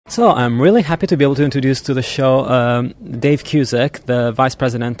So I'm really happy to be able to introduce to the show Dave Kusek, the Vice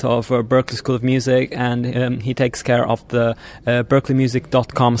President of Berklee School of Music, and he takes care of the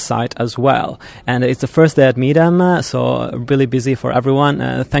berkleemusic.com site as well. And it's the first day at Meetup, so really busy for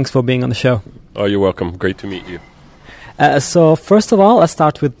everyone. Thanks for being on the show. Oh, you're welcome. Great to meet you. So first of all, let's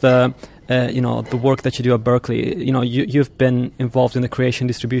start with the work that you do at Berklee. You've been involved in the creation,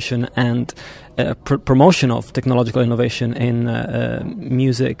 distribution, and promotion of technological innovation in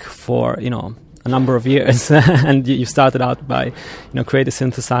music for, a number of years. And you started out by, creating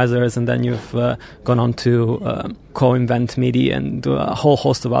synthesizers, and then you've gone on to co-invent MIDI and do a whole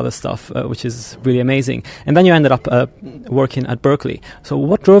host of other stuff, which is really amazing. And then you ended up working at Berklee. So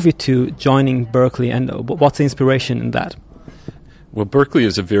what drove you to joining Berklee, and what's the inspiration in that? Well, Berklee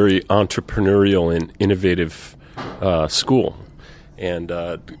is a very entrepreneurial and innovative school, and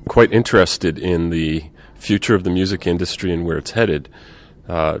quite interested in the future of the music industry and where it's headed.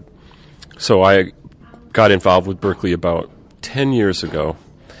 So I got involved with Berklee about 10 years ago,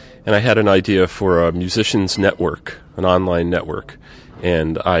 and I had an idea for a musicians network, an online network,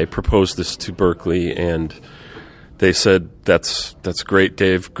 and I proposed this to Berklee, and they said, that's great,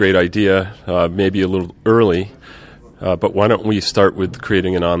 Dave, great idea, maybe a little early, but why don't we start with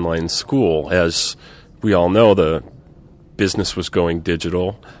creating an online school? As we all know, the business was going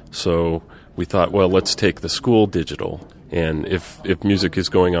digital, so we thought, well, let's take the school digital. And if music is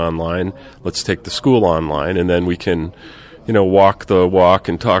going online, let's take the school online, and then we can, walk the walk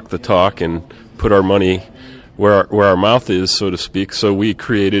and talk the talk and put our money where our mouth is, so to speak. So we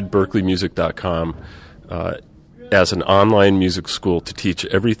created berkleemusic.com as an online music school to teach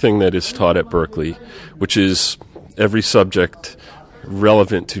everything that is taught at Berklee, which is every subject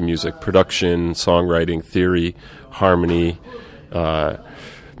relevant to music: production, songwriting, theory, harmony,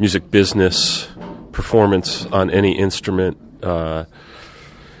 music business, performance on any instrument,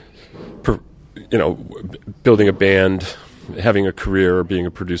 building a band, having a career, being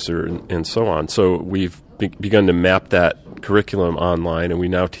a producer, and so on. So we've begun to map that curriculum online, and we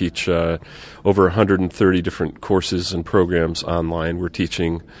now teach over 130 different courses and programs online. We're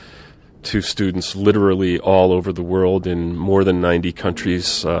teaching to students literally all over the world in more than 90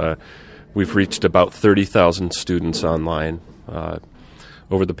 countries. We've reached about 30,000 students online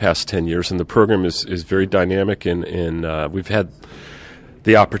over the past 10 years, and the program is very dynamic, and we've had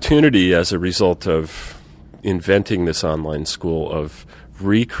the opportunity as a result of inventing this online school of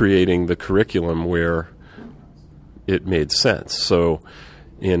recreating the curriculum where it made sense. So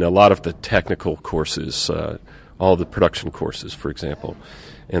in a lot of the technical courses, all the production courses, for example,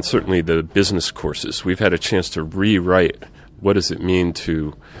 and certainly the business courses, we've had a chance to rewrite what does it mean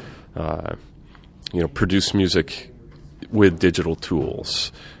to produce music with digital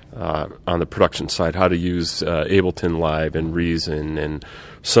tools. On the production side, how to use Ableton Live and Reason and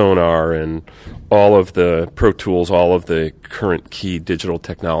Sonar and all of the Pro Tools, all of the current key digital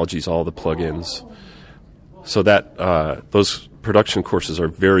technologies, all the plugins. So that those production courses are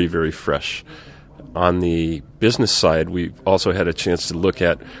very, very fresh. On the business side, we've also had a chance to look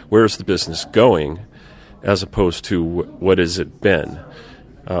at where is the business going as opposed to what has it been,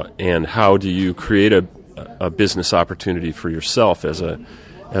 and how do you create a business opportunity for yourself as an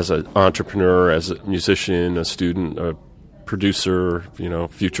entrepreneur, as a musician, a student, a producer,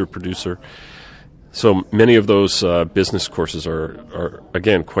 future producer. So many of those business courses are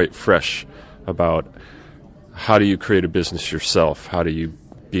again quite fresh about how do you create a business yourself, how do you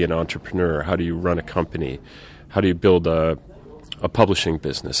be an entrepreneur, how do you run a company, how do you build a publishing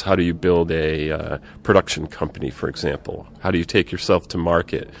business, how do you build a production company, for example, how do you take yourself to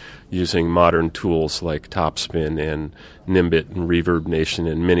market using modern tools like Topspin and Nimbit and Reverb Nation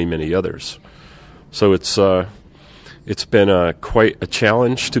and many, many others. So it's been quite a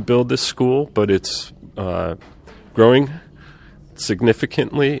challenge to build this school, but it's growing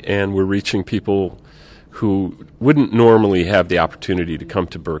significantly, and we're reaching people who wouldn't normally have the opportunity to come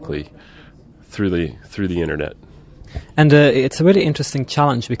to Berklee through the internet. And it's a really interesting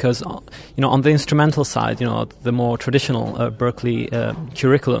challenge because, on the instrumental side, the more traditional Berklee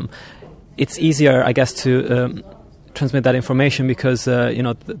curriculum, it's easier, I guess, to transmit that information because,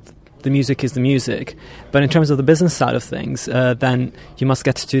 the music is the music. But in terms of the business side of things, then you must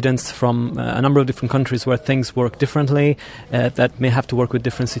get students from a number of different countries where things work differently, that may have to work with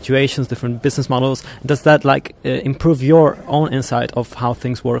different situations, different business models. Does that improve your own insight of how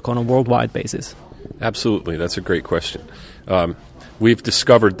things work on a worldwide basis? Absolutely. That's a great question. We've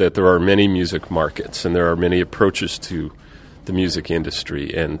discovered that there are many music markets and there are many approaches to the music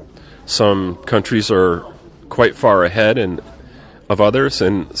industry, and some countries are quite far ahead of others,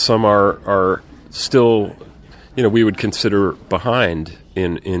 and some are still we would consider behind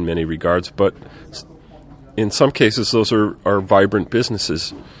in many regards, but in some cases those are vibrant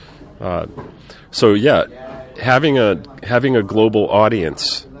businesses. So yeah, having a global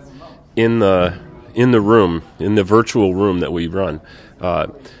audience in the room, in the virtual room that we run,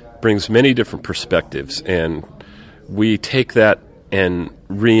 brings many different perspectives, and we take that and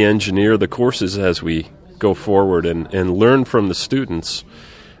re-engineer the courses as we go forward and learn from the students,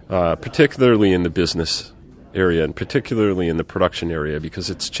 particularly in the business area and particularly in the production area, because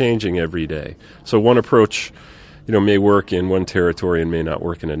it's changing every day. So one approach, may work in one territory and may not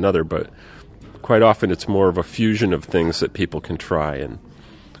work in another, but quite often it's more of a fusion of things that people can try, and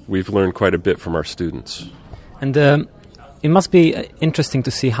we've learned quite a bit from our students. And it must be interesting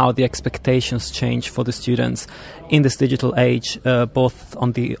to see how the expectations change for the students in this digital age, both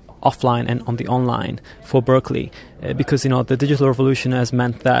on the offline and on the online for Berklee, because the digital revolution has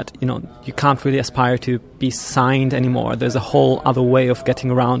meant that you can't really aspire to be signed anymore. There's a whole other way of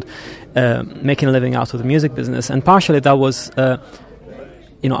getting around making a living out of the music business, and partially that was a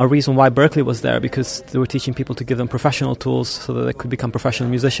reason why Berklee was there, because they were teaching people to give them professional tools so that they could become professional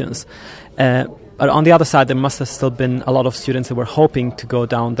musicians. But on the other side, there must have still been a lot of students that were hoping to go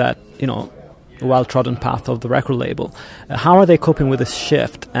down that, well-trodden path of the record label. How are they coping with this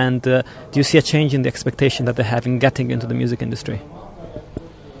shift? And do you see a change in the expectation that they have in getting into the music industry?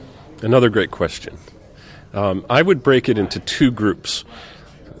 Another great question. I would break it into two groups.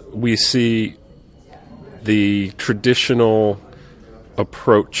 We see the traditional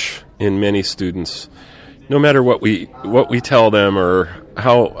approach in many students. No matter what we tell them or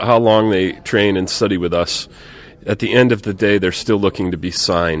how long they train and study with us, at the end of the day, they're still looking to be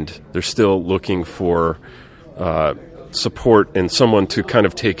signed. They're still looking for support and someone to kind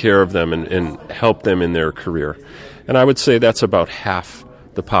of take care of them and help them in their career. And I would say that's about half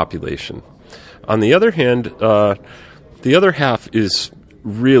the population. On the other hand, the other half is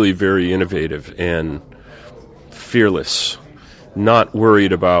really very innovative and fearless, not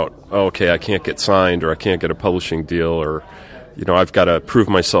worried about, I can't get signed, or I can't get a publishing deal, or, I've got to prove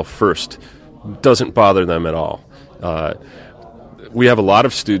myself first. Doesn't bother them at all. We have a lot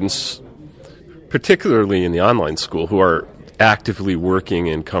of students, particularly in the online school, who are actively working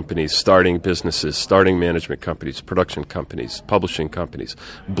in companies, starting businesses, starting management companies, production companies, publishing companies,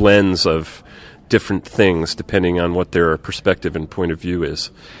 blends of different things depending on what their perspective and point of view is.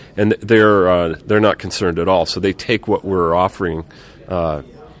 And they're not concerned at all. So they take what we're offering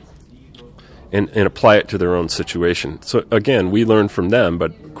and apply it to their own situation. So again, we learn from them,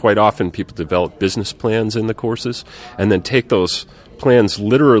 but quite often people develop business plans in the courses and then take those plans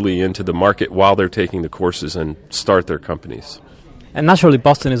literally into the market while they're taking the courses and start their companies. And naturally,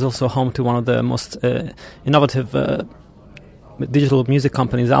 Boston is also home to one of the most innovative digital music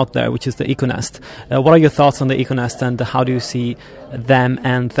companies out there, which is the Econest. What are your thoughts on the Econest, and how do you see them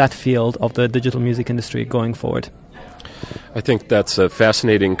and that field of the digital music industry going forward? I think that's a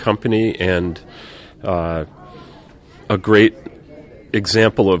fascinating company and a great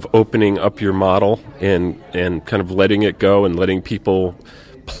example of opening up your model and kind of letting it go and letting people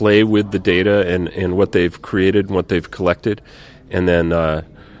play with the data and what they've created and what they've collected, and then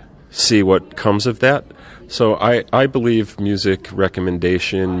see what comes of that. So I believe music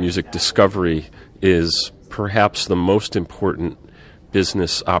recommendation, music discovery is perhaps the most important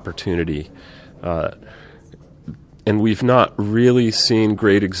business opportunity. And we've not really seen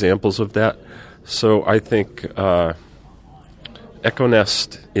great examples of that. So I think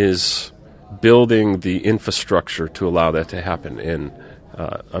Econest is building the infrastructure to allow that to happen. And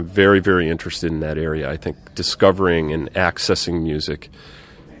I'm very, very interested in that area. I think discovering and accessing music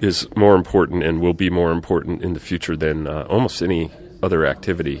is more important and will be more important in the future than almost any other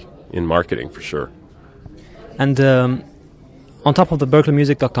activity in marketing, for sure. And on top of the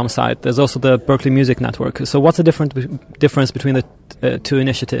BerkleeMusic.com site, there's also the Berklee Music Network. So what's the difference between the two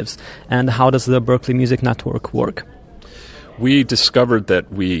initiatives, and how does the Berklee Music Network work? We discovered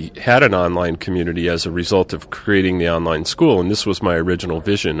that we had an online community as a result of creating the online school, and this was my original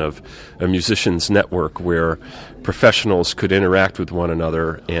vision of a musicians network where professionals could interact with one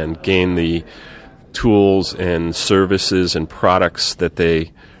another and gain the tools and services and products that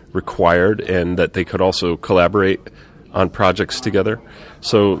they required, and that they could also collaborate on projects together.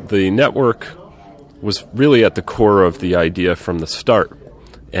 So the network was really at the core of the idea from the start.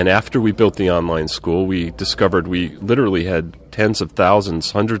 And after we built the online school, we discovered we literally had tens of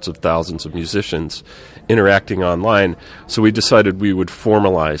thousands, hundreds of thousands of musicians interacting online. So we decided we would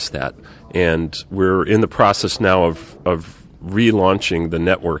formalize that. And we're in the process now of relaunching the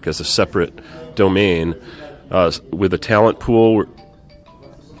network as a separate domain with a talent pool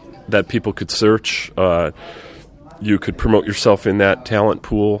that people could search, you could promote yourself in that talent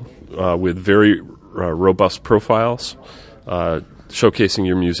pool with very robust profiles, showcasing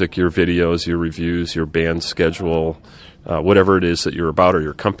your music, your videos, your reviews, your band schedule, whatever it is that you're about, or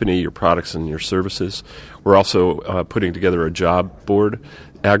your company, your products and your services. We're also putting together a job board,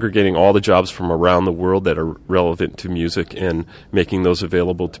 aggregating all the jobs from around the world that are relevant to music and making those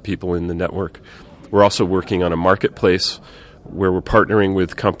available to people in the network. We're also working on a marketplace where we're partnering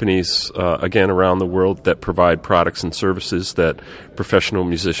with companies, again, around the world that provide products and services that professional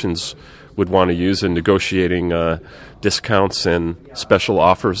musicians would want to use, in negotiating discounts and special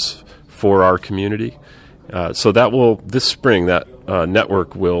offers for our community. So that will, this spring, that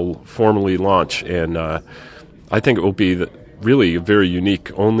network will formally launch, and I think it will be really a very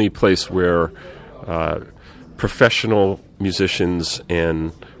unique, only place where professional musicians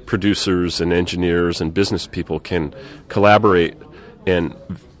and producers and engineers and business people can collaborate, and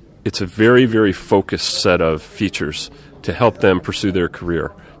it's a very, very focused set of features to help them pursue their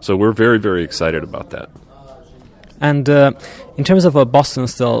career. So we're very, very excited about that. And in terms of Boston,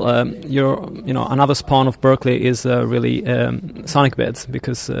 still, another spawn of Berklee is really Sonic Bids,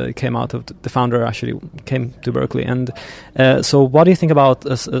 because it came out of the founder actually came to Berklee. And so, what do you think about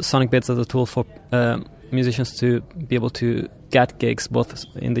Sonic Bids as a tool for musicians to be able to get gigs both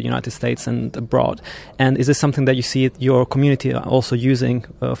in the United States and abroad? And is this something that you see your community also using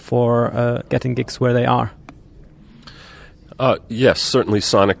for getting gigs where they are? Yes, certainly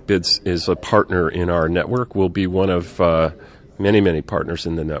Sonic Bids is a partner in our network. We'll be one of many, many partners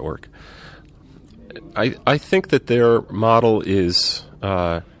in the network. I think that their model is,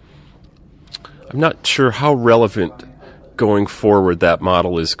 I'm not sure how relevant going forward that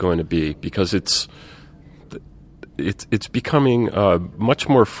model is going to be, because it's becoming a much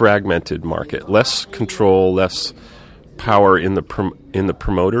more fragmented market, less control, less power in the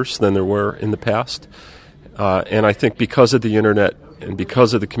promoters than there were in the past. And I think because of the internet and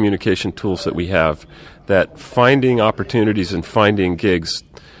because of the communication tools that we have, that finding opportunities and finding gigs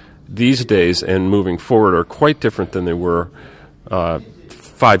these days and moving forward are quite different than they were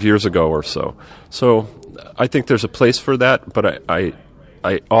 5 years ago or so. So I think there's a place for that, but I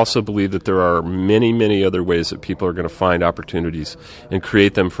also believe that there are many, many other ways that people are going to find opportunities and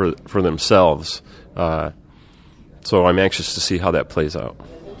create them for themselves. So I'm anxious to see how that plays out.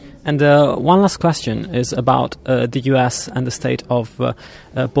 And one last question is about the U.S. and the state of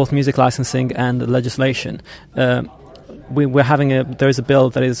both music licensing and legislation. There is a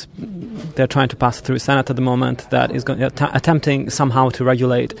bill that they're trying to pass through Senate at the moment that is attempting somehow to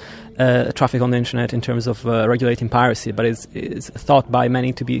regulate traffic on the internet in terms of regulating piracy, but it's thought by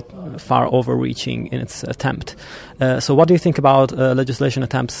many to be far overreaching in its attempt. So what do you think about legislation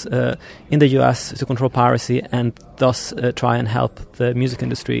attempts in the U.S. to control piracy and thus try and help the music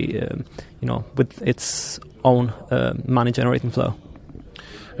industry, with its own money-generating flow?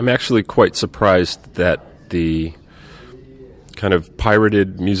 I'm actually quite surprised that the kind of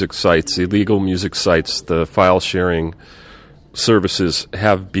pirated music sites, illegal music sites, the file sharing services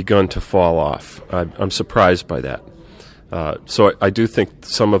have begun to fall off. I'm surprised by that. So I do think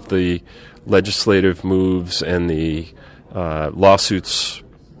some of the legislative moves and the lawsuits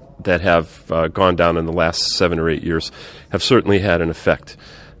that have gone down in the last 7 or 8 years have certainly had an effect.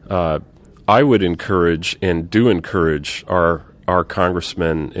 I would encourage and do encourage our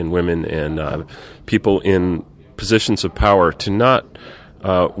congressmen and women and people in positions of power to not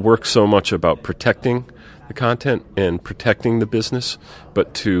work so much about protecting the content and protecting the business,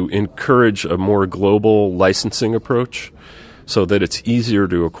 but to encourage a more global licensing approach so that it's easier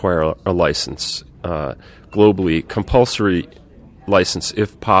to acquire a license globally, compulsory license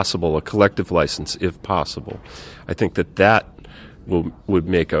if possible, a collective license if possible. I think that would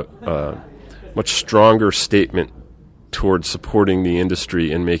make a much stronger statement towards supporting the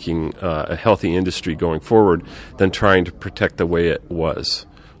industry and making a healthy industry going forward than trying to protect the way it was.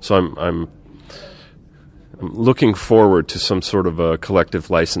 So I'm looking forward to some sort of a collective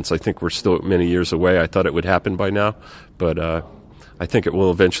license. I think we're still many years away. I thought it would happen by now, but I think it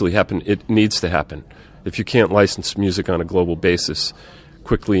will eventually happen. It needs to happen. If you can't license music on a global basis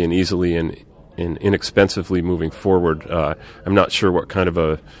quickly and easily and inexpensively moving forward, I'm not sure what kind of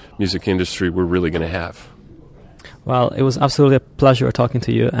a music industry we're really going to have. Well, it was absolutely a pleasure talking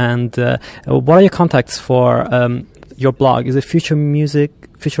to you. And what are your contacts for your blog? Is it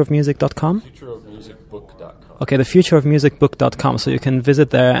futureofmusic.com? Futureofmusicbook.com. Okay, the futureofmusicbook.com. So you can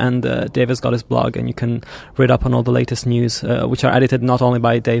visit there, and Dave has got his blog, and you can read up on all the latest news, which are edited not only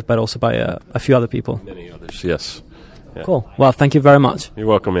by Dave, but also by a few other people. Many others, yes. Yeah. Cool. Well, thank you very much. You're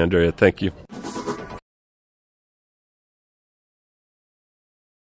welcome, Andrea. Thank you.